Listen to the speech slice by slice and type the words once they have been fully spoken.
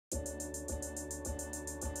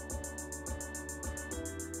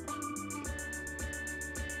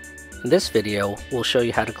In this video, we'll show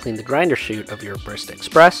you how to clean the grinder chute of your Barista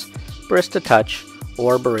Express, Barista Touch,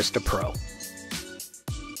 or Barista Pro.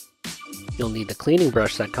 You'll need the cleaning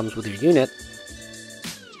brush that comes with your unit,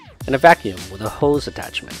 and a vacuum with a hose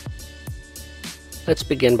attachment. Let's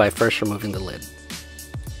begin by first removing the lid.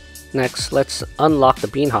 Next, let's unlock the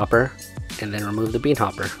bean hopper, and then remove the bean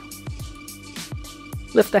hopper.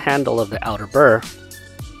 Lift the handle of the outer burr,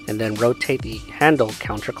 and then rotate the handle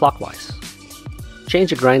counterclockwise.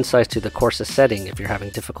 Change the grind size to the coarsest setting if you're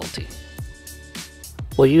having difficulty.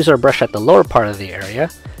 We'll use our brush at the lower part of the area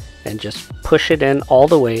and just push it in all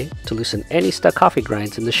the way to loosen any stuck coffee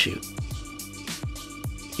grinds in the chute.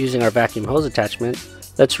 Using our vacuum hose attachment,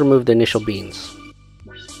 let's remove the initial beans.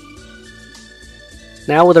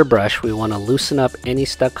 Now with our brush, we want to loosen up any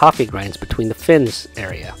stuck coffee grinds between the fins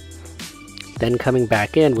area. Then coming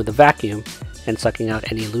back in with the vacuum and sucking out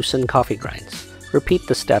any loosened coffee grinds. Repeat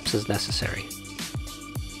the steps as necessary.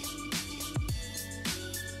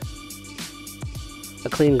 A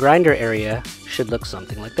clean grinder area should look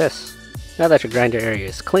something like this. Now that your grinder area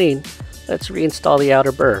is clean, let's reinstall the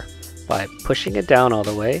outer burr by pushing it down all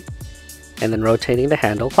the way and then rotating the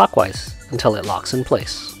handle clockwise until it locks in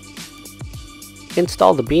place.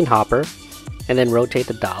 Install the bean hopper and then rotate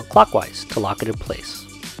the dial clockwise to lock it in place.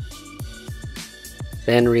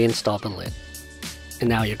 Then reinstall the lid. And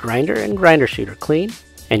now your grinder and grinder chute are clean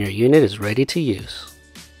and your unit is ready to use.